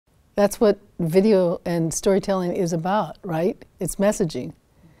That's what video and storytelling is about, right? It's messaging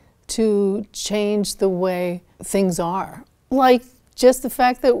to change the way things are. Like just the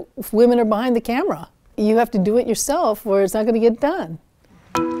fact that women are behind the camera. You have to do it yourself or it's not going to get done.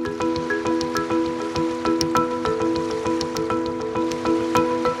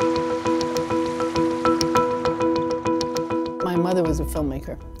 My mother was a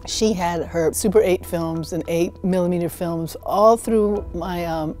filmmaker. She had her Super 8 films and 8mm films all through my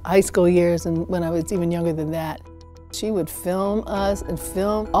high school years and when I was even younger than that. She would film us and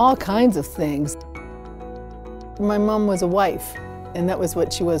film all kinds of things. My mom was a wife, and that was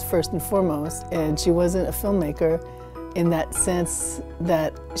what she was first and foremost, and she wasn't a filmmaker in that sense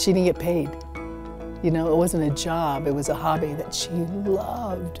that she didn't get paid. You know, it wasn't a job, it was a hobby that she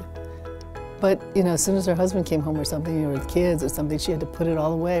loved. But, you know, as soon as her husband came home or something, or with kids or something, she had to put it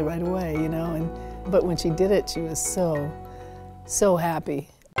all away right away, you know. But when she did it, she was so, so happy.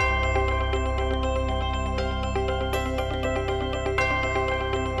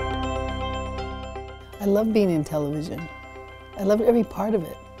 I love being in television. I loved every part of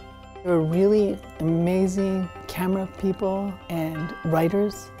it. There were really amazing camera people and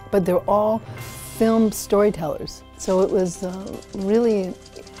writers, but they're all film storytellers. So it was really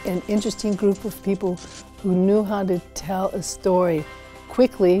an interesting group of people who knew how to tell a story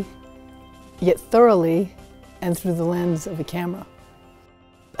quickly, yet thoroughly, and through the lens of a camera.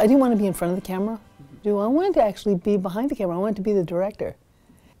 I didn't want to be in front of the camera. I wanted to actually be behind the camera. I wanted to be the director.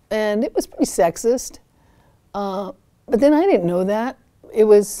 And it was pretty sexist. But then I didn't know that. It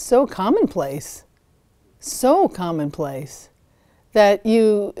was so commonplace that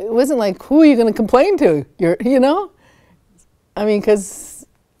it wasn't like, who are you going to complain to? You know? I mean, because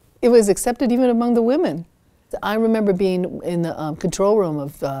it was accepted even among the women. I remember being in the control room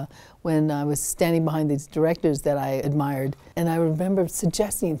of when I was standing behind these directors that I admired, and I remember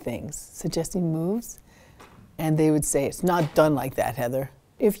suggesting things, suggesting moves, and they would say, it's not done like that, Heather.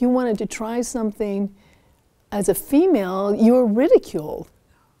 If you wanted to try something as a female, you were ridiculed.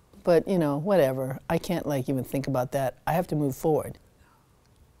 But, you know, whatever. I can't, like, even think about that. I have to move forward.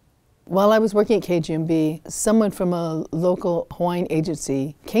 While I was working at KGMB, someone from a local Hawaiian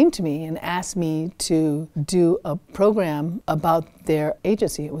agency came to me and asked me to do a program about their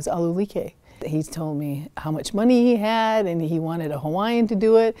agency. It was Alulike. He told me how much money he had, and he wanted a Hawaiian to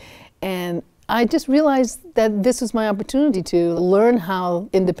do it. And I just realized that this was my opportunity to learn how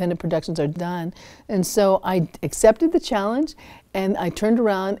independent productions are done. And so I accepted the challenge, and I turned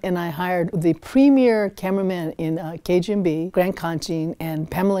around and I hired the premier cameraman in KGMB, Grant Conchin, and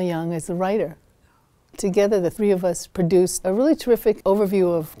Pamela Young as the writer. Together, the three of us produced a really terrific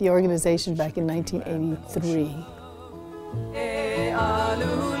overview of the organization back in 1983.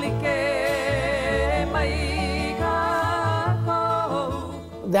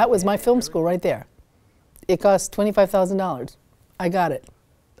 That was my film school right there. It cost $25,000. I got it.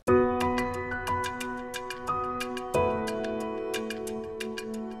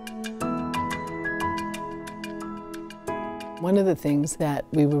 One of the things that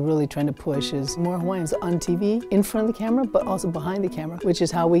we were really trying to push is more Hawaiians on TV, in front of the camera, but also behind the camera, which is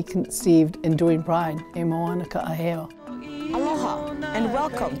how we conceived Enduring Pride, E Moana Ka'aheo. Aloha, and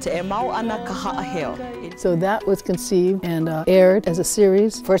welcome to E Moana Ka'aheo. So that was conceived and aired as a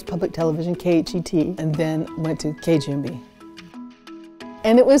series, first public television, KHET, and then went to KGMB.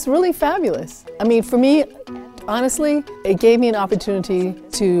 And it was really fabulous. I mean, for me, honestly, it gave me an opportunity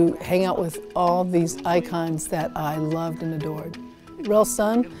to hang out with all these icons that I loved and adored. Rel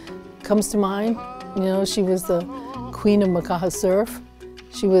Sun comes to mind. You know, she was the queen of Makaha surf.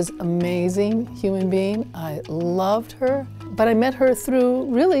 She was an amazing human being. I loved her. But I met her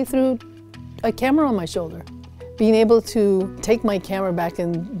really through a camera on my shoulder. Being able to take my camera back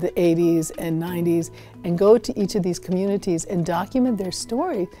in the 80s and 90s and go to each of these communities and document their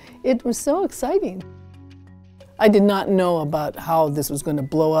story, it was so exciting. I did not know about how this was going to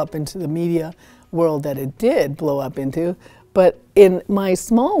blow up into the media world that it did blow up into, but in my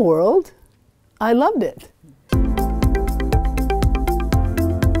small world, I loved it.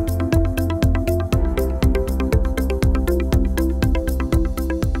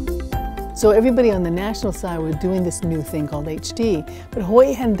 So everybody on the national side was doing this new thing called HD, but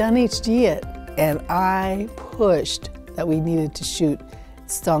Hawaii hadn't done HD yet, and I pushed that we needed to shoot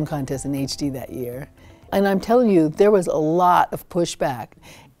song contest in HD that year. And I'm telling you, there was a lot of pushback.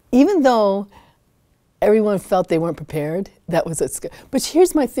 Even though everyone felt they weren't prepared, that was but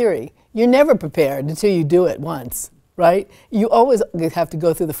here's my theory. You're never prepared until you do it once, right? You always have to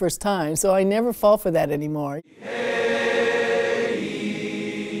go through the first time, so I never fall for that anymore.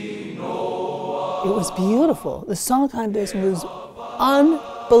 It was beautiful. The song contest was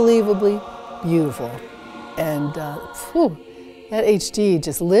unbelievably beautiful. And whew, that HD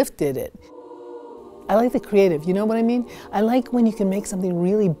just lifted it. I like the creative, you know what I mean? I like when you can make something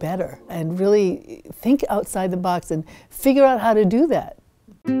really better and really think outside the box and figure out how to do that.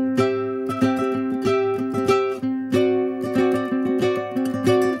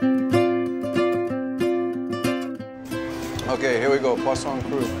 Okay, here we go, Poisson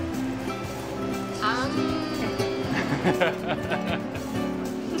Crew.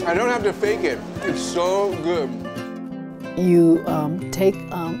 I don't have to fake it. It's so good. You take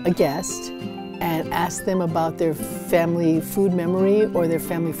a guest and ask them about their family food memory or their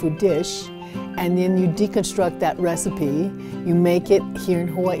family food dish, and then you deconstruct that recipe, you make it here in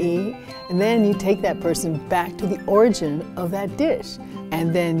Hawaii, and then you take that person back to the origin of that dish.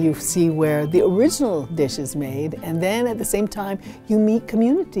 And then you see where the original dish is made, and then at the same time you meet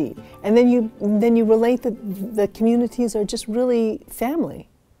community. And then you relate that the communities are just really family.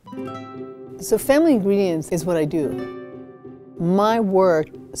 So family ingredients is what I do. My work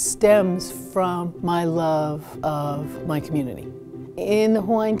stems from my love of my community. In the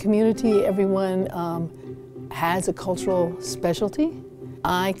Hawaiian community, everyone has a cultural specialty.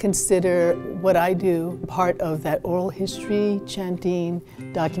 I consider what I do part of that oral history, chanting,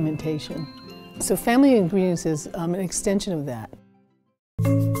 documentation. So family ingredients is an extension of that.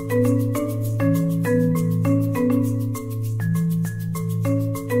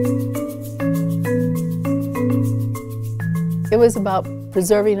 It was about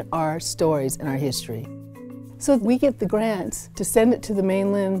preserving our stories and our history. So we get the grants to send it to the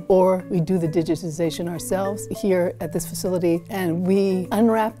mainland, or we do the digitization ourselves here at this facility, and we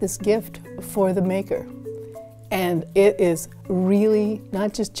unwrap this gift for the maker. And it is really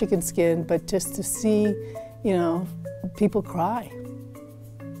not just chicken skin, but just to see, you know, people cry.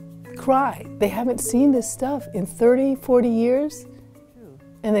 Cry. They haven't seen this stuff in 30, 40 years,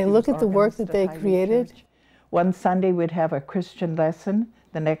 and they look at the work that they created. One Sunday we'd have a Christian lesson,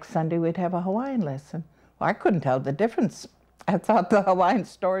 the next Sunday we'd have a Hawaiian lesson. Well, I couldn't tell the difference. I thought the Hawaiian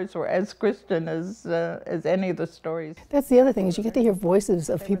stories were as Christian as any of the stories. That's the other thing, is you get to hear voices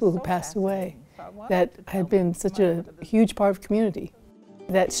of people who passed away that had been such a huge part of community.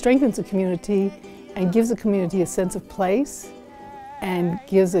 That strengthens a community and gives a community a sense of place and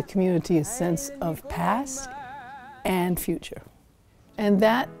gives a community a sense of past and future. And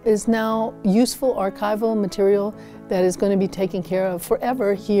that is now useful archival material that is going to be taken care of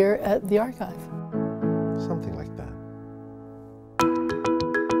forever here at the archive. Something like that.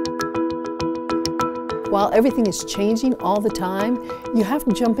 While everything is changing all the time, you have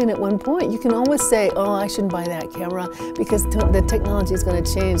to jump in at one point. You can always say, oh, I shouldn't buy that camera because the technology is going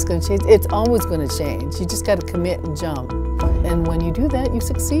to change, it's going to change. It's always going to change. You just got to commit and jump. And when you do that, you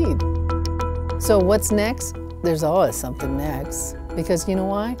succeed. So what's next? There's always something next. Because you know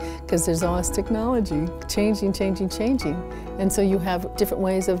why? Because there's always technology changing, changing, changing. And so you have different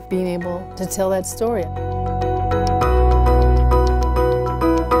ways of being able to tell that story.